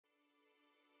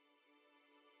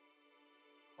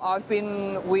I've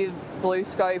been with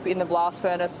BlueScope in the blast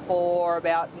furnace for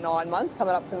about 9 months,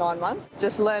 coming up to 9 months.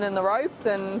 Just learning the ropes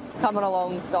and coming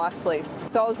along nicely.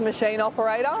 So I was a machine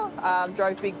operator,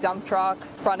 drove big dump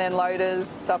trucks, front end loaders,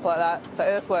 stuff like that. So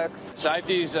earthworks.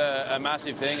 Safety is a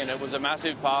massive thing, and it was a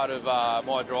massive part of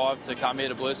my drive to come here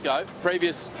to BlueScope.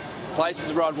 Previous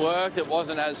places where I'd worked, it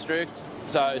wasn't as strict.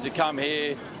 So to come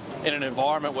here in an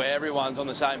environment where everyone's on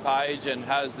the same page and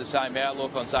has the same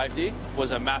outlook on safety was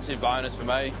a massive bonus for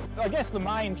me. I guess the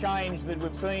main change that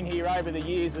we've seen here over the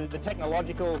years is the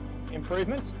technological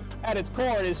improvements. At its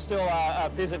core, it is still a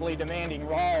physically demanding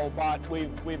role, but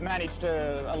we've managed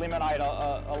to eliminate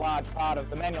a large part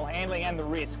of the manual handling and the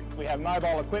risk. We have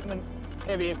mobile equipment,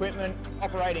 heavy equipment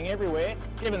operating everywhere.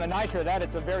 Given the nature of that,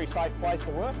 it's a very safe place to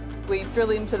work. We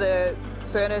drill into the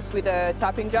furnace with a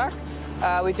tapping jack.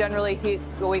 We generally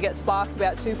get sparks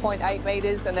about 2.8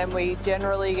 metres, and then we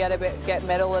generally get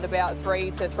metal at about 3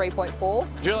 to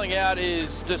 3.4. Drilling out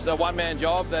is just a one-man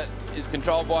job that is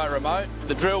controlled by a remote.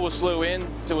 The drill will slew in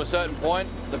to a certain point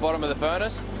at the bottom of the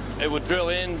furnace. It would drill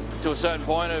in to a certain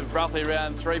point of roughly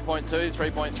around 3.2,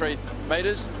 3.3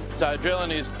 metres. So drilling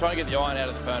is trying to get the iron out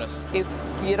of the furnace.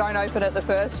 If you don't open it the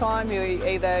first time, you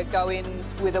either go in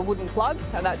with a wooden plug,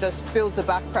 and that just builds the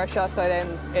back pressure, so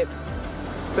then it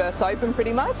bursts open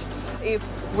pretty much.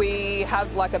 If we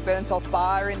have like a burnt off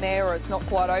bar in there or it's not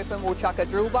quite open, we'll chuck a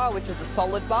drill bar, which is a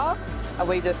solid bar, and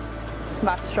we just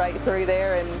smash straight through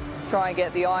there and try and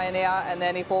get the iron out. And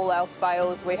then if all else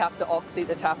fails, we have to oxy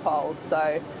the tap hold.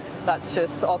 So that's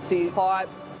just oxy pipe,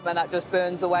 and that just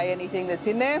burns away anything that's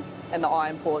in there and the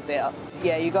iron pours out.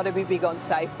 Yeah, you've got to be big on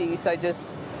safety, so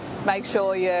just make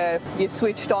sure you're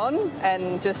switched on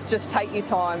and just take your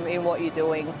time in what you're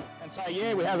doing. So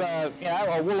yeah, we have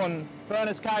a woolen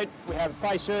furnace coat, we have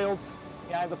face shields,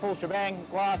 the full shebang,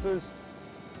 glasses,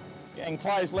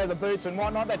 enclosed leather boots and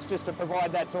whatnot. That's just to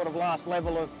provide that sort of last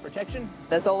level of protection.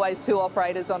 There's always 2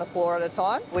 operators on a floor at a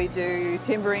time. We do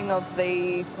timbering of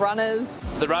the runners.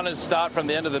 The runners start from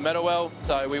the end of the metal well,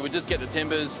 so we would just get the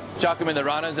timbers, chuck them in the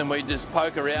runners, and we just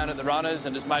poke around at the runners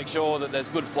and just make sure that there's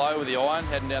good flow with the iron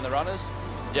heading down the runners.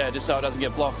 Yeah, just so it doesn't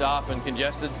get blocked up and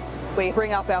congested. We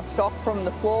bring up our stock from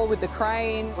the floor with the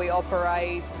crane. We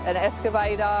operate an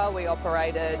excavator, we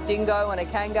operate a dingo and a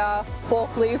kanga,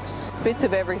 forklifts, bits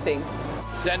of everything.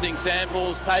 Sending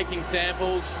samples, taking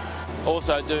samples,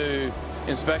 also do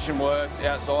inspection works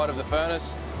outside of the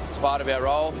furnace. It's part of our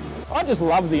role. I just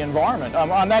love the environment.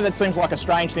 I know that seems like a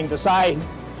strange thing to say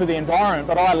for the environment,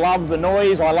 but I love the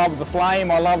noise, I love the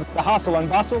flame, I love the hustle and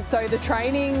bustle. So the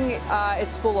training,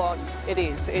 it's full on. It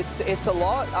is. It's a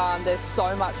lot. There's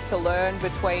so much to learn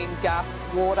between gas,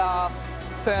 water,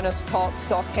 furnace top,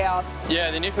 stockhouse. Yeah,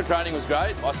 the initial training was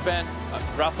great. I spent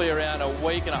roughly around a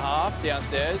week and a half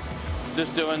downstairs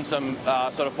just doing some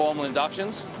sort of formal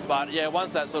inductions. But yeah,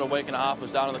 once that sort of week and a half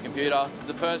was done on the computer,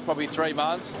 the first probably 3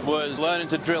 months was learning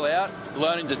to drill out,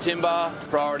 learning to timber.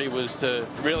 Priority was to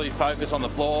really focus on the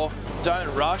floor.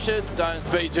 Don't rush it, don't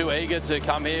be too eager to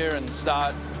come here and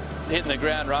start hitting the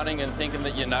ground running and thinking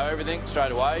that you know everything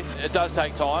straight away. It does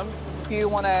take time. If you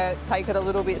want to take it a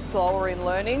little bit slower in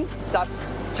learning,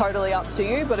 that's totally up to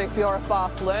you, but if you're a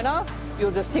fast learner,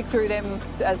 you'll just tick through them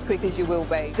as quick as you will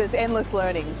be. There's endless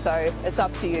learning, so it's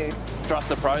up to you. Trust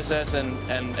the process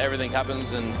and everything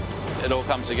happens and it all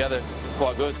comes together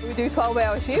quite good. We do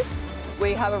 12-hour shifts.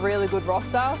 We have a really good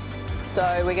roster,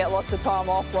 so we get lots of time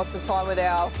off, lots of time with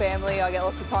our family. I get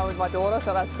lots of time with my daughter,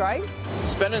 so that's great.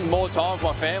 Spending more time with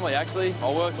my family, actually.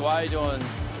 I worked away doing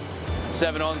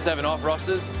 7 on, 7 off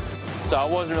rosters, so I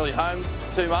wasn't really home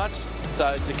too much.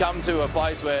 So to come to a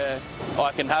place where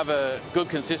I can have a good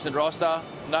consistent roster,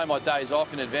 know my days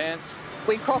off in advance.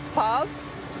 We cross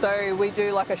paths, so we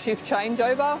do like a shift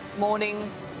changeover, morning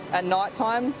and night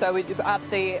time. So at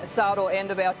the start or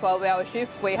end of our 12-hour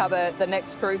shift, we have the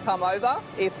next crew come over.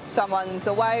 If someone's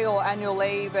away or annual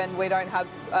leave and we don't have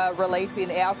relief in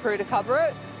our crew to cover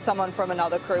it, someone from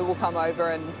another crew will come over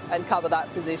and cover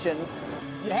that position.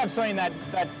 You have seen that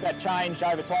change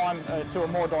over time to a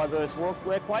more diverse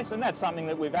workplace, and that's something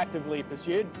that we've actively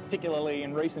pursued, particularly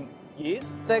in recent years.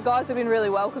 The guys have been really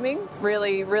welcoming,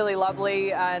 really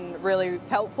lovely and really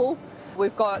helpful.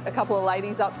 We've got a couple of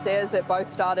ladies upstairs that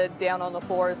both started down on the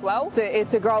floor as well.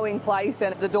 It's a growing place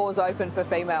and the door's open for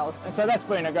females. And so that's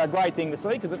been a great thing to see,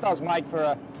 because it does make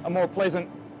for a more pleasant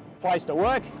place to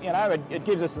work. It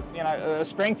gives us a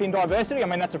strength in diversity. I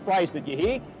mean, that's a phrase that you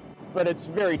hear, but it's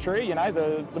very true.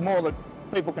 The more that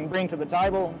people can bring to the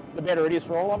table, the better it is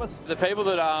for all of us. The people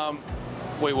that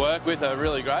we work with are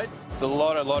really great. There's a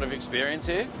lot of experience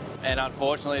here, and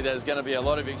unfortunately there's going to be a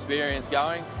lot of experience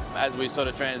going. as we sort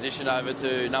of transition over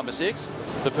to number 6.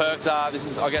 The perks are, this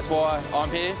is I guess why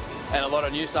I'm here, and a lot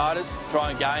of new starters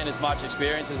try and gain as much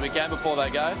experience as we can before they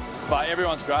go. But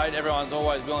everyone's great, everyone's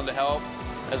always willing to help,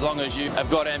 as long as you have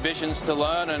got ambitions to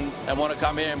learn and want to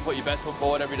come here and put your best foot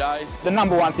forward every day. The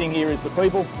number one thing here is the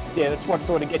people. Yeah, that's what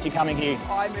sort of gets you coming here.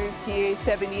 I moved here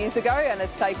 7 years ago and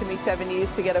it's taken me 7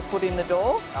 years to get a foot in the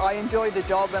door. I enjoy the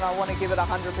job and I want to give it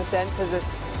 100% because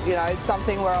it's, you know, it's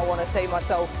something where I want to see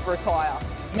myself retire.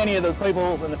 Many of the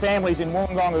people and the families in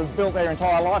Wollongong have built their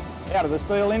entire life out of the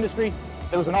steel industry.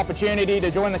 There was an opportunity to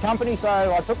join the company, so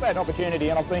I took that opportunity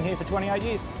and I've been here for 28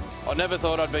 years. I never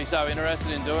thought I'd be so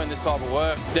interested in doing this type of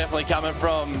work. Definitely coming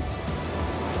from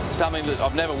something that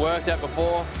I've never worked at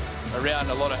before,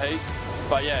 around a lot of heat.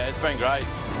 But yeah, it's been great.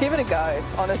 Just give it a go,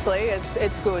 honestly,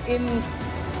 it's good. In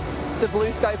the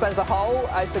BlueScope as a whole,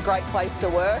 it's a great place to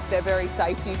work. They're very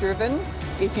safety driven.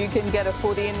 If you can get a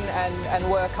foot in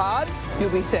and work hard, you'll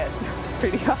be set,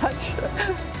 pretty much.